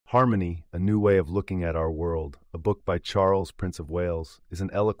Harmony, A New Way of Looking at Our World, a book by Charles, Prince of Wales, is an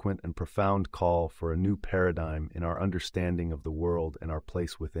eloquent and profound call for a new paradigm in our understanding of the world and our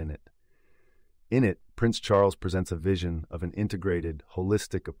place within it. In it, Prince Charles presents a vision of an integrated,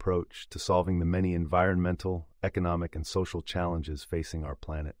 holistic approach to solving the many environmental, economic, and social challenges facing our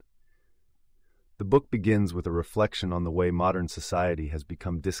planet. The book begins with a reflection on the way modern society has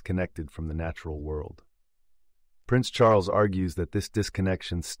become disconnected from the natural world. Prince Charles argues that this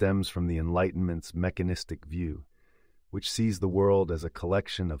disconnection stems from the Enlightenment's mechanistic view, which sees the world as a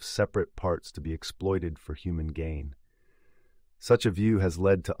collection of separate parts to be exploited for human gain. Such a view has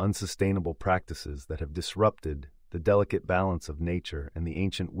led to unsustainable practices that have disrupted the delicate balance of nature and the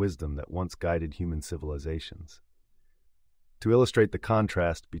ancient wisdom that once guided human civilizations. To illustrate the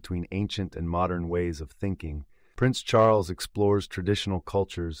contrast between ancient and modern ways of thinking, Prince Charles explores traditional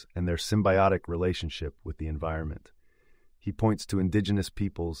cultures and their symbiotic relationship with the environment. He points to indigenous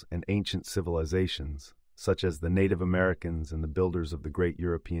peoples and ancient civilizations, such as the Native Americans and the builders of the great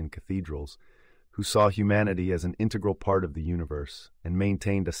European cathedrals, who saw humanity as an integral part of the universe and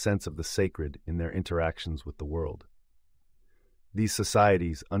maintained a sense of the sacred in their interactions with the world. These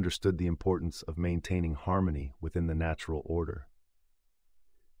societies understood the importance of maintaining harmony within the natural order.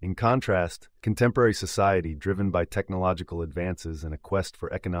 In contrast, contemporary society, driven by technological advances and a quest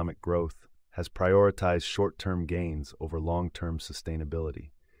for economic growth, has prioritized short-term gains over long-term sustainability.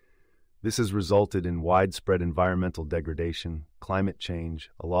 This has resulted in widespread environmental degradation, climate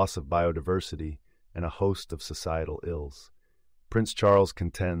change, a loss of biodiversity, and a host of societal ills. Prince Charles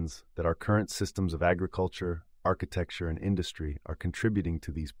contends that our current systems of agriculture, architecture, and industry are contributing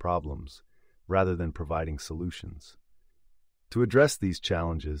to these problems, rather than providing solutions. To address these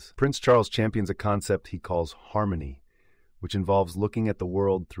challenges, Prince Charles champions a concept he calls harmony, which involves looking at the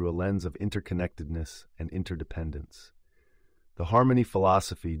world through a lens of interconnectedness and interdependence. The harmony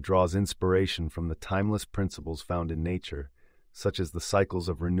philosophy draws inspiration from the timeless principles found in nature, such as the cycles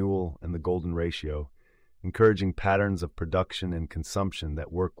of renewal and the golden ratio, encouraging patterns of production and consumption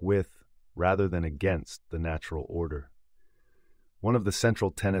that work with, rather than against, the natural order. One of the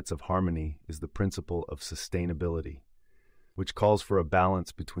central tenets of harmony is the principle of sustainability, which calls for a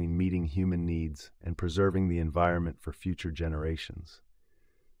balance between meeting human needs and preserving the environment for future generations.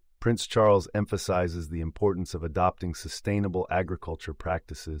 Prince Charles emphasizes the importance of adopting sustainable agriculture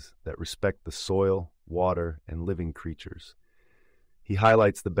practices that respect the soil, water, and living creatures. He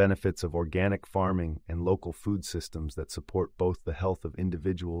highlights the benefits of organic farming and local food systems that support both the health of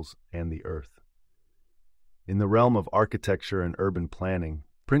individuals and the earth. In the realm of architecture and urban planning,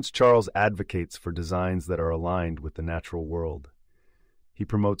 Prince Charles advocates for designs that are aligned with the natural world. He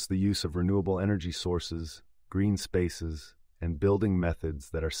promotes the use of renewable energy sources, green spaces, and building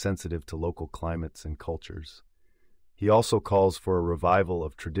methods that are sensitive to local climates and cultures. He also calls for a revival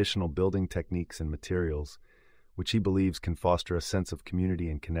of traditional building techniques and materials, which he believes can foster a sense of community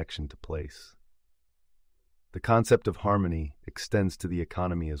and connection to place. The concept of harmony extends to the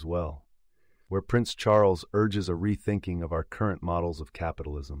economy as well, where Prince Charles urges a rethinking of our current models of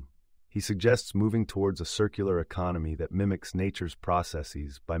capitalism. He suggests moving towards a circular economy that mimics nature's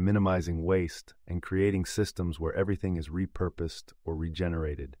processes by minimizing waste and creating systems where everything is repurposed or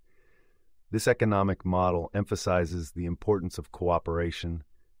regenerated. This economic model emphasizes the importance of cooperation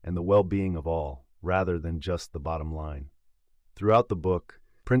and the well-being of all, rather than just the bottom line. Throughout the book,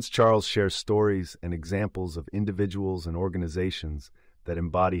 Prince Charles shares stories and examples of individuals and organizations that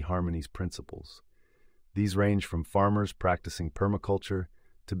embody harmony's principles. These range from farmers practicing permaculture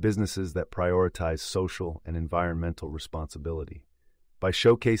to businesses that prioritize social and environmental responsibility. By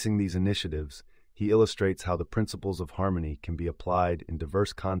showcasing these initiatives, he illustrates how the principles of harmony can be applied in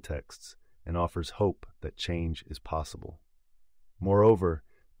diverse contexts and offers hope that change is possible. Moreover,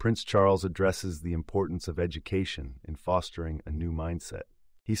 Prince Charles addresses the importance of education in fostering a new mindset.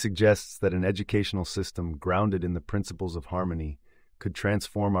 He suggests that an educational system grounded in the principles of harmony could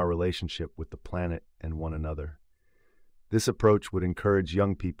transform our relationship with the planet and one another. This approach would encourage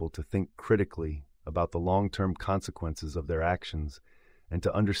young people to think critically about the long-term consequences of their actions and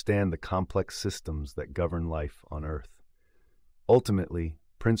to understand the complex systems that govern life on Earth. Ultimately,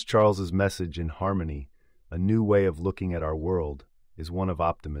 Prince Charles's message in Harmony, A New Way of Looking at Our World, is one of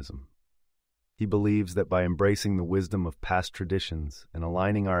optimism. He believes that by embracing the wisdom of past traditions and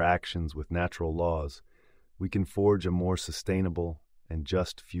aligning our actions with natural laws, we can forge a more sustainable and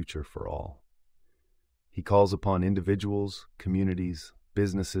just future for all. He calls upon individuals, communities,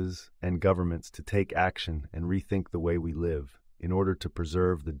 businesses, and governments to take action and rethink the way we live in order to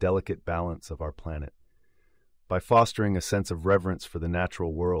preserve the delicate balance of our planet. By fostering a sense of reverence for the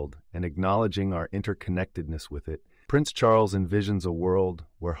natural world and acknowledging our interconnectedness with it, Prince Charles envisions a world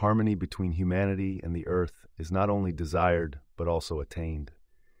where harmony between humanity and the earth is not only desired, but also attained.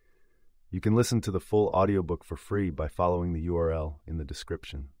 You can listen to the full audiobook for free by following the URL in the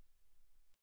description.